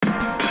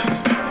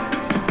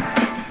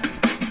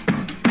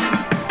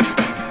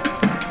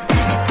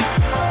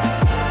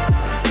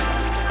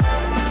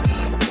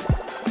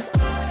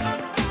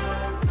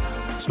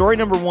story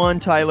number one,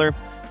 Tyler,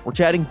 we're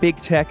chatting big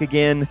tech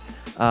again.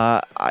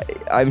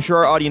 I'm sure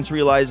our audience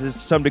realizes to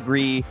some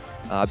degree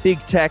big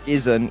tech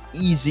is an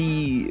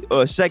easy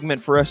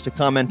segment for us to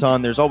comment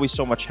on. There's always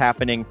so much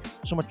happening,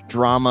 so much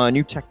drama,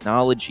 new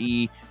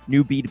technology,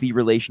 new B2B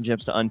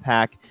relationships to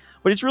unpack.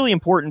 But it's really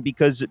important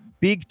because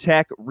big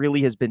tech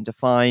really has been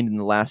defined in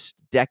the last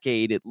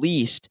decade at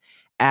least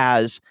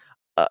as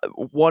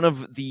one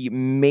of the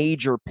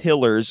major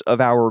pillars of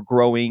our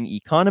growing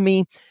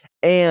economy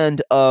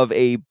and of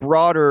a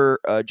broader,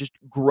 just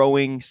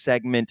growing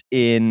segment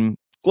in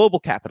global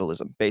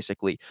capitalism,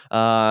 basically.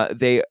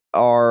 They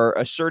are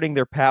asserting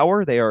their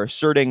power. They are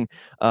asserting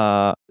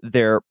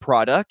their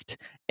product.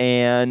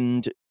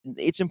 And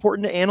it's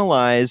important to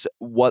analyze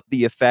what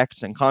the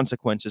effects and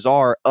consequences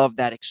are of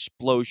that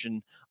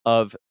explosion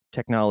of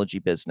technology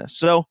business.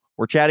 So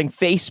we're chatting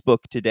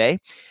Facebook today,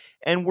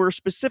 and we're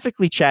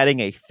specifically chatting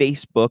a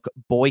Facebook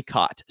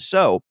boycott.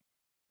 So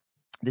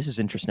this is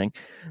interesting.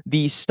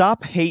 The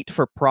Stop Hate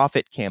for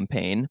Profit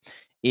campaign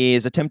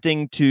is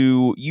attempting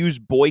to use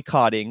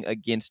boycotting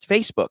against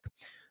Facebook.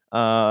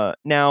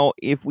 Now,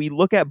 if we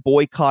look at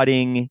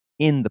boycotting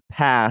in the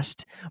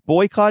past,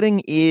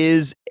 boycotting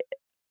is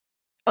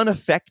an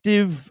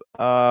effective,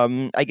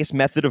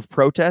 method of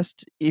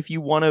protest, if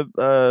you want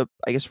to,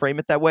 frame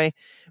it that way.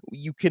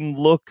 You can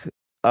look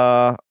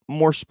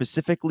more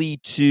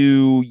specifically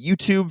to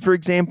YouTube, for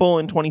example,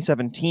 in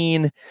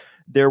 2017.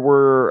 There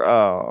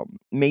were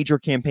major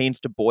campaigns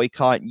to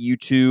boycott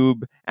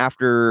YouTube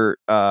after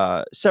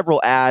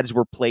several ads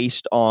were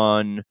placed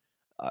on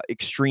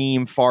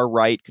extreme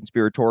far-right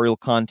conspiratorial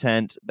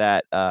content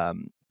that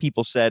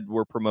people said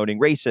were promoting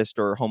racist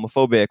or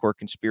homophobic or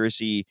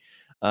conspiracy,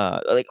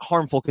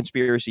 harmful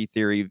conspiracy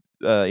theory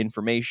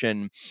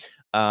information.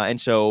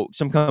 And so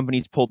some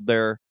companies pulled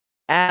their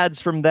ads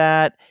from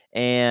that,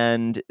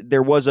 and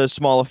there was a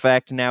small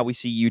effect. Now we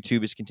see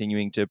YouTube is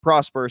continuing to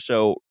prosper.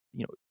 So,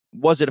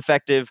 was it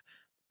effective?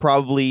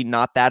 Probably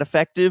not that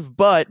effective,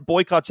 but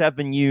boycotts have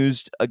been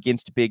used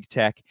against big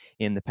tech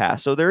in the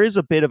past. So there is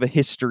a bit of a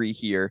history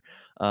here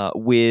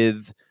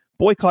with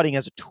boycotting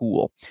as a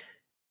tool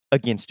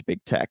against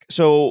big tech.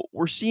 So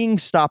we're seeing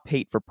Stop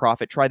Hate for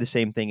Profit try the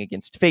same thing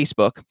against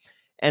Facebook.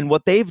 And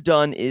what they've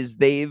done is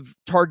they've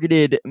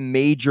targeted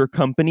major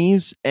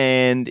companies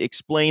and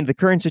explained the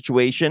current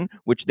situation,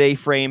 which they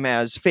frame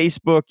as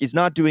Facebook is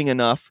not doing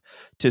enough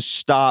to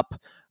stop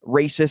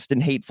racist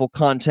and hateful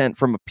content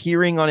from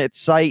appearing on its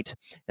site,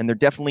 and they're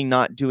definitely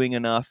not doing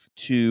enough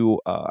to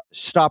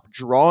stop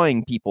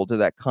drawing people to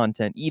that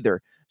content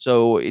either.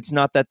 So it's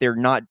not that they're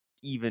not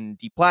even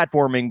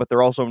deplatforming, but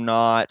they're also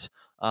not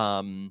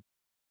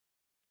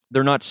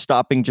they're not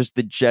stopping just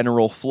the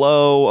general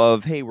flow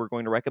of, hey, we're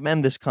going to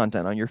recommend this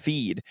content on your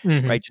feed,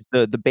 right? Just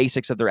the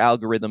basics of their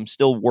algorithm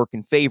still work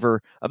in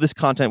favor of this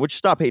content, which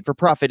Stop Hate for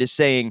Profit is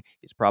saying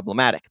is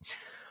problematic.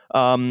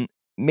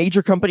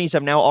 Major companies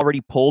have now already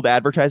pulled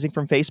advertising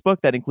from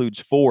Facebook. That includes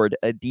Ford,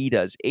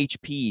 Adidas,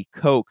 HP,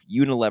 Coke,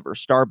 Unilever,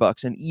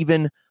 Starbucks, and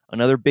even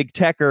another big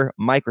techer,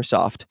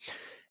 Microsoft.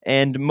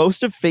 And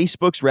most of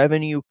Facebook's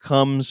revenue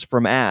comes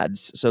from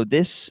ads. So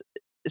this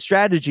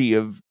strategy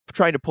of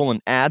trying to pull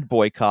an ad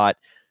boycott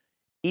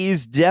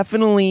is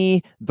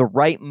definitely the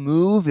right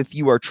move if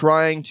you are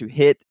trying to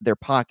hit their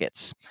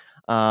pockets.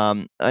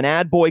 An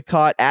ad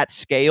boycott at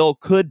scale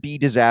could be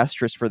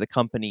disastrous for the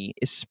company,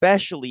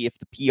 especially if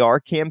the PR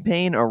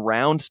campaign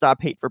around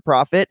Stop Hate for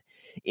Profit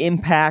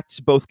impacts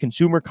both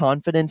consumer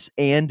confidence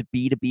and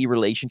B2B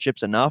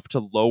relationships enough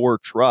to lower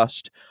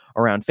trust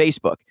around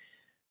Facebook.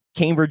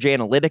 Cambridge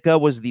Analytica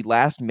was the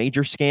last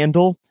major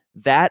scandal.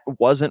 That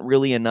wasn't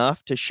really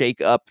enough to shake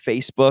up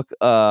Facebook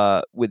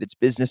with its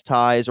business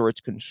ties or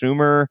its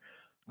consumer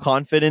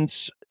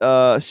confidence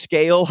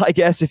scale, I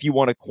guess, if you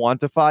want to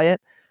quantify it.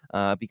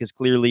 Because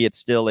clearly it's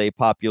still a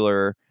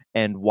popular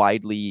and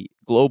widely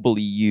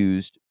globally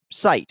used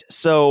site.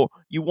 So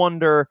you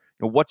wonder,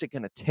 what's it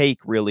going to take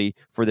really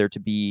for there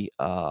to be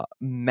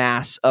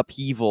mass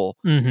upheaval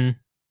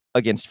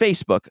against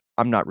Facebook?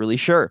 I'm not really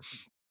sure.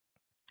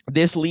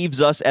 This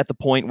leaves us at the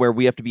point where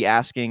we have to be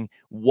asking,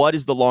 what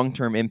is the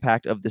long-term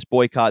impact of this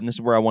boycott? And this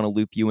is where I want to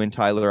loop you in,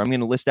 Tyler. I'm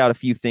going to list out a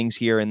few things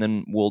here and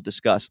then we'll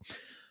discuss.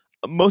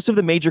 Most of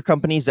the major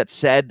companies that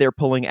said they're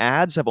pulling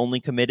ads have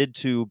only committed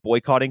to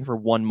boycotting for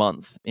 1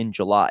 month in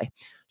July.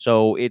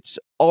 So it's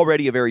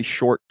already a very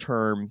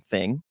short-term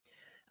thing.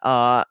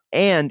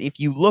 And if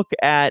you look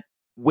at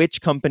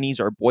which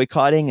companies are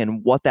boycotting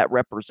and what that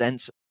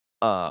represents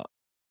monetarily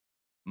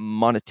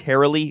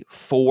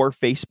for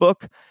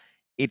Facebook,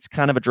 it's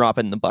kind of a drop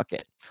in the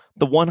bucket.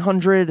 The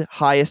 100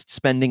 highest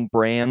spending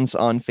brands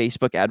on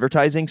Facebook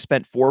advertising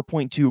spent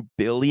 $4.2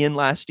 billion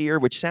last year,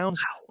 which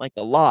sounds like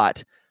a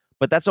lot,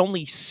 but that's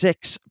only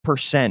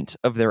 6%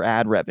 of their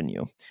ad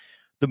revenue.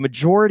 The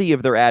majority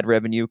of their ad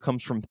revenue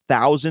comes from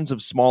thousands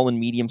of small and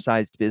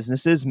medium-sized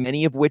businesses,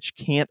 many of which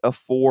can't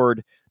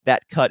afford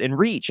that cut and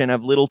reach and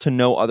have little to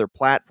no other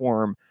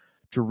platform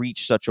to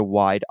reach such a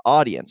wide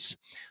audience.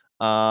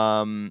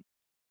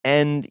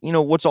 And,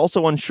 what's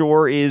also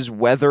unsure is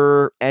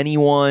whether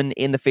anyone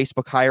in the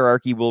Facebook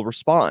hierarchy will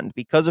respond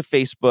because of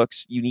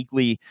Facebook's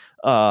uniquely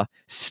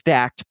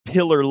stacked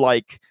pillar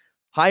like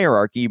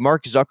hierarchy.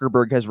 Mark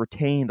Zuckerberg has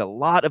retained a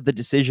lot of the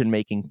decision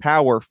making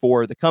power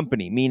for the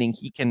company, meaning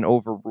he can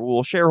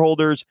overrule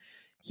shareholders.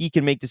 He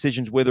can make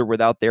decisions with or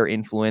without their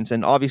influence,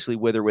 and obviously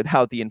with or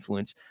without the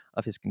influence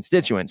of his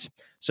constituents.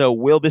 So,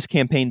 will this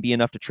campaign be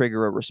enough to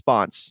trigger a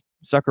response?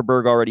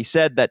 Zuckerberg already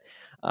said that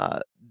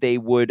they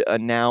would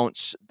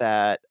announce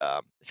that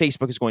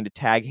Facebook is going to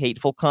tag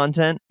hateful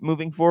content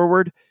moving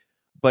forward,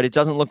 but it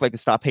doesn't look like the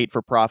Stop Hate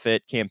for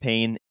Profit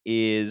campaign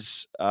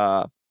is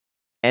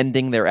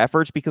ending their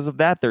efforts because of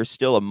that. There's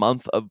still a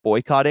month of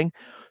boycotting.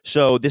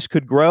 So this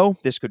could grow,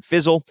 this could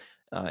fizzle.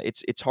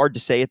 It's hard to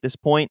say at this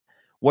point.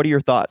 What are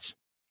your thoughts?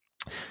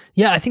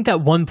 Yeah, I think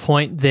that one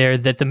point there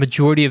that the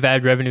majority of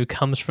ad revenue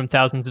comes from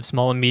thousands of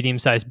small and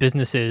medium-sized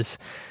businesses,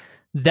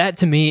 that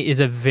to me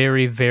is a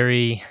very,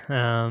 very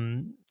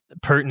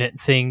pertinent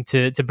thing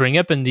to bring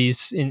up in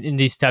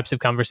these types of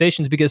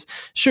conversations, because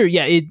sure,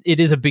 yeah, it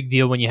is a big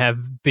deal when you have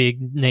big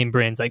name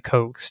brands like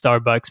Coke,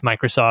 Starbucks,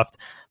 Microsoft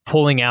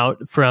pulling out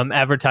from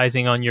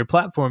advertising on your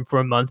platform for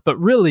a month, but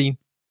really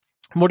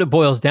what it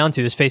boils down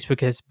to is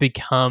Facebook has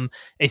become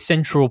a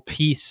central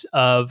piece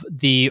of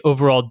the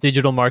overall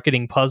digital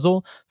marketing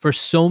puzzle for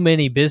so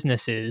many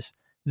businesses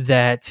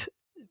that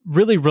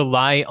really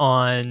rely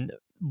on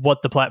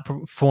what the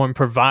platform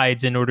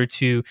provides in order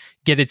to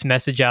get its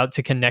message out,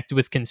 to connect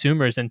with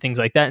consumers and things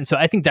like that. And so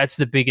I think that's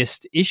the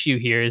biggest issue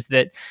here, is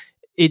that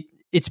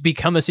it's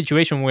become a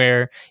situation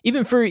where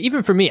even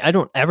for me, I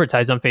don't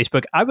advertise on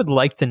Facebook. I would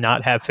like to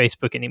not have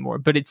Facebook anymore,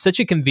 but it's such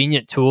a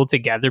convenient tool to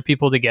gather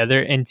people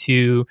together and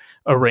to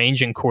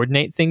arrange and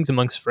coordinate things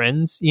amongst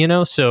friends,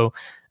 So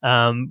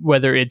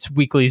whether it's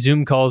weekly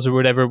Zoom calls or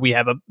whatever, we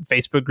have a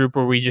Facebook group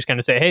where we just kind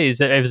of say, hey, is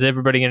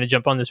everybody going to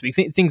jump on this week?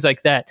 Things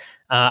like that.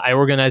 I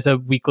organize a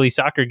weekly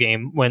soccer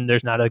game when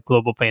there's not a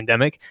global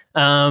pandemic,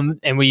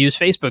 and we use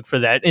Facebook for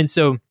that. And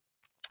so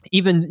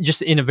even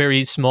just in a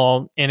very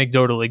small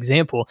anecdotal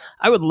example,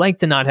 I would like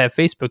to not have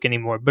Facebook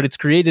anymore, but it's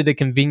created a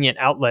convenient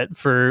outlet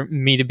for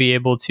me to be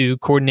able to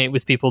coordinate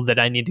with people that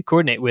I need to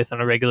coordinate with on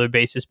a regular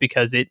basis,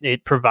 because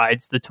it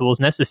provides the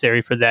tools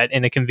necessary for that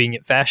in a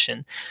convenient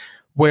fashion.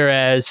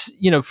 Whereas,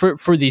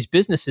 for these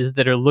businesses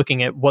that are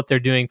looking at what they're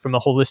doing from a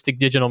holistic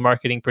digital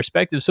marketing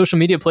perspective, social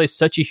media plays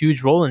such a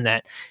huge role in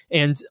that.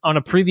 And on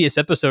a previous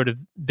episode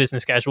of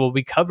Business Casual,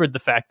 we covered the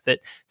fact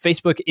that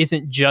Facebook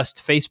isn't just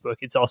Facebook.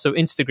 It's also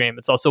Instagram.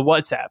 It's also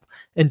WhatsApp.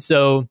 And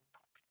so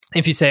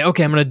if you say,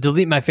 okay, I'm going to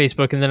delete my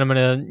Facebook and then I'm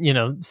going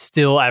to,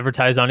 still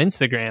advertise on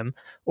Instagram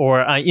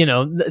or,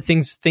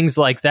 things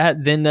like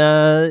that, then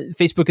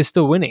Facebook is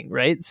still winning,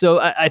 right? So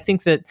I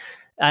think that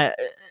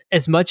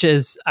as much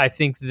as I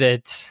think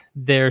that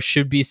there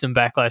should be some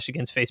backlash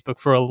against Facebook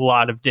for a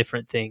lot of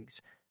different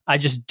things, I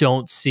just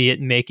don't see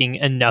it making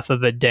enough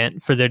of a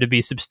dent for there to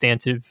be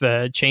substantive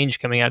change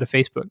coming out of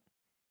Facebook.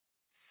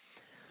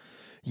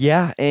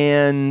 Yeah,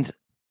 and,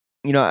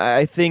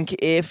 I think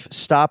if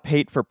Stop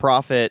Hate for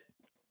Profit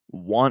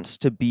wants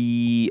to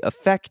be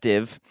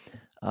effective,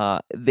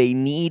 they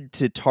need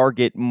to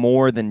target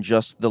more than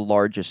just the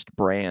largest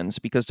brands,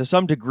 because to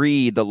some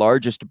degree, the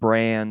largest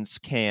brands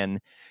can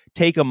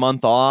take a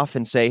month off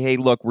and say, hey,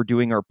 look, we're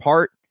doing our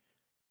part.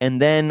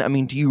 And then,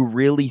 do you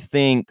really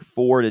think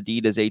Ford,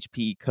 Adidas,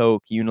 HP,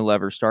 Coke,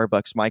 Unilever,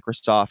 Starbucks,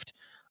 Microsoft,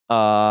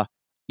 are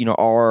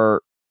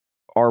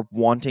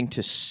wanting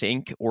to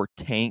sink or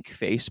tank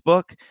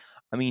Facebook?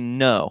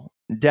 No,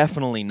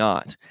 definitely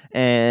not.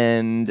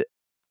 And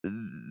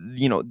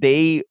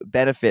they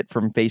benefit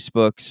from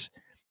Facebook's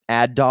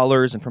ad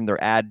dollars and from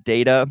their ad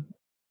data,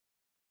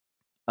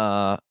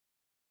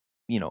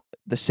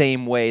 the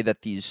same way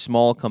that these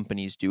small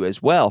companies do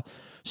as well.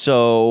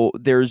 So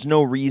there's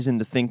no reason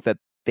to think that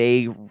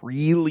they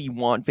really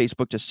want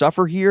Facebook to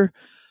suffer here.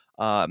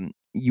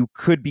 You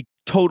could be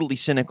totally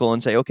cynical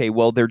and say, okay,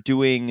 well, they're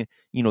doing,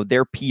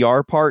 their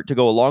PR part to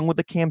go along with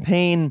the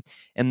campaign.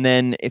 And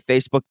then if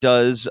Facebook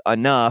does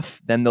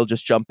enough, then they'll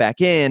just jump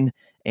back in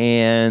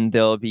and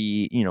they'll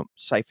be,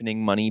 siphoning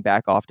money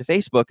back off to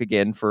Facebook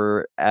again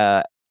for,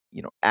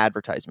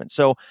 advertisement.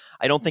 So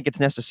I don't think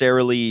it's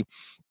necessarily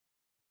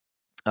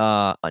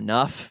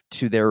enough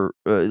to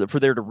for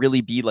there to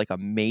really be like a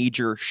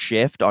major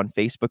shift on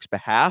Facebook's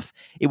behalf.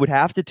 It would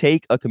have to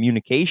take a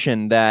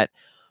communication that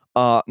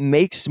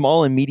makes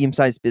small and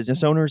medium-sized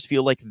business owners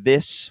feel like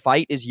this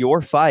fight is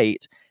your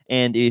fight.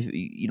 And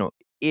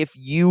if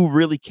you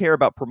really care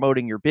about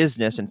promoting your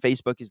business and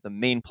Facebook is the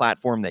main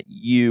platform that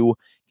you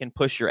can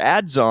push your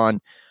ads on,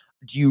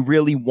 do you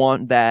really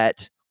want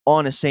that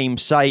on a same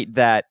site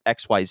that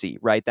XYZ,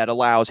 right? That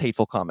allows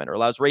hateful comment or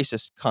allows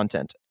racist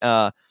content.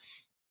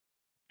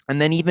 And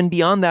then even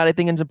beyond that, I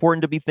think it's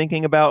important to be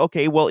thinking about,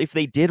 okay, well, if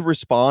they did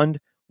respond,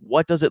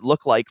 what does it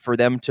look like for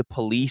them to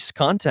police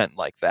content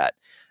like that?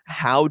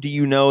 How do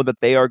you know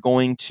that they are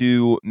going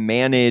to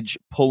manage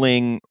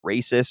pulling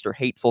racist or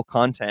hateful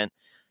content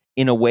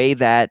in a way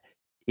that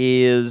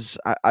is,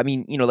 I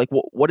mean, like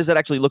what does that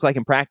actually look like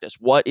in practice?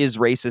 What is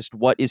racist?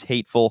 What is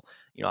hateful?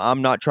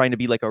 I'm not trying to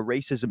be like a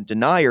racism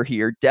denier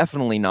here,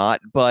 definitely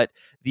not. But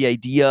the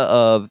idea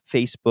of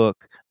Facebook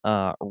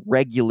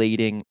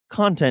regulating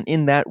content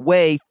in that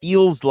way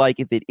feels like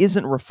if it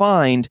isn't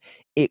refined,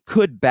 it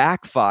could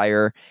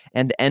backfire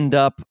and end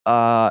up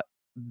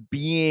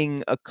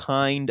being a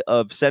kind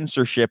of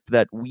censorship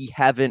that we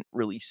haven't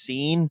really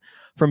seen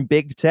from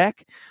big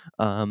tech,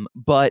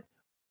 but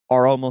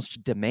are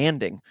almost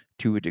demanding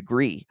to a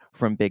degree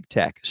from big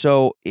tech.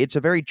 So it's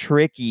a very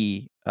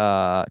tricky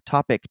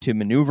topic to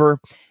maneuver.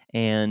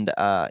 And,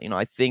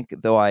 I think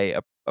though I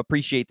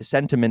appreciate the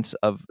sentiments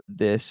of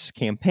this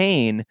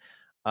campaign,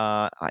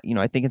 I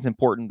think it's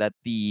important that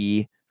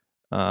the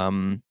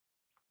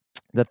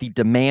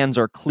demands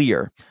are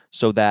clear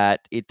so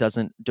that it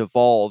doesn't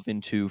devolve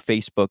into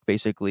Facebook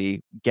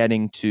basically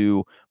getting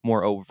to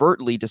more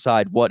overtly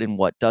decide what and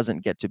what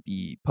doesn't get to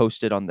be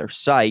posted on their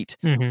site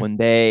when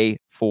they,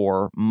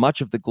 for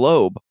much of the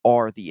globe,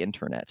 are the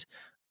internet.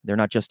 They're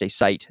not just a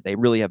site. They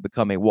really have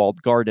become a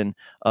walled garden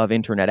of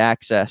internet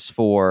access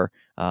for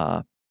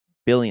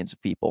billions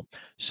of people.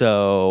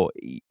 So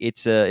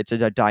it's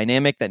a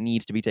dynamic that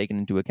needs to be taken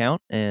into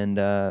account, and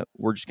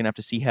we're just going to have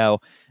to see how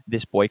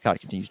this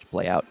boycott continues to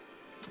play out.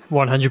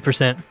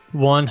 100%.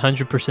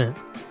 100%.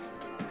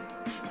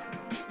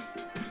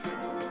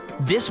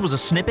 This was a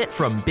snippet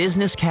from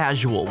Business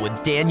Casual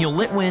with Daniel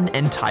Litwin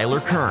and Tyler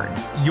Kern,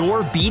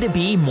 your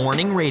B2B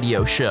morning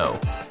radio show.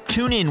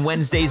 Tune in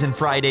Wednesdays and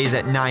Fridays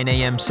at 9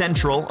 a.m.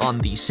 Central on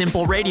the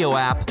Simple Radio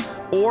app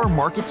or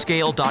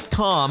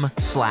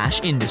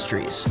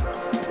marketscale.com/industries.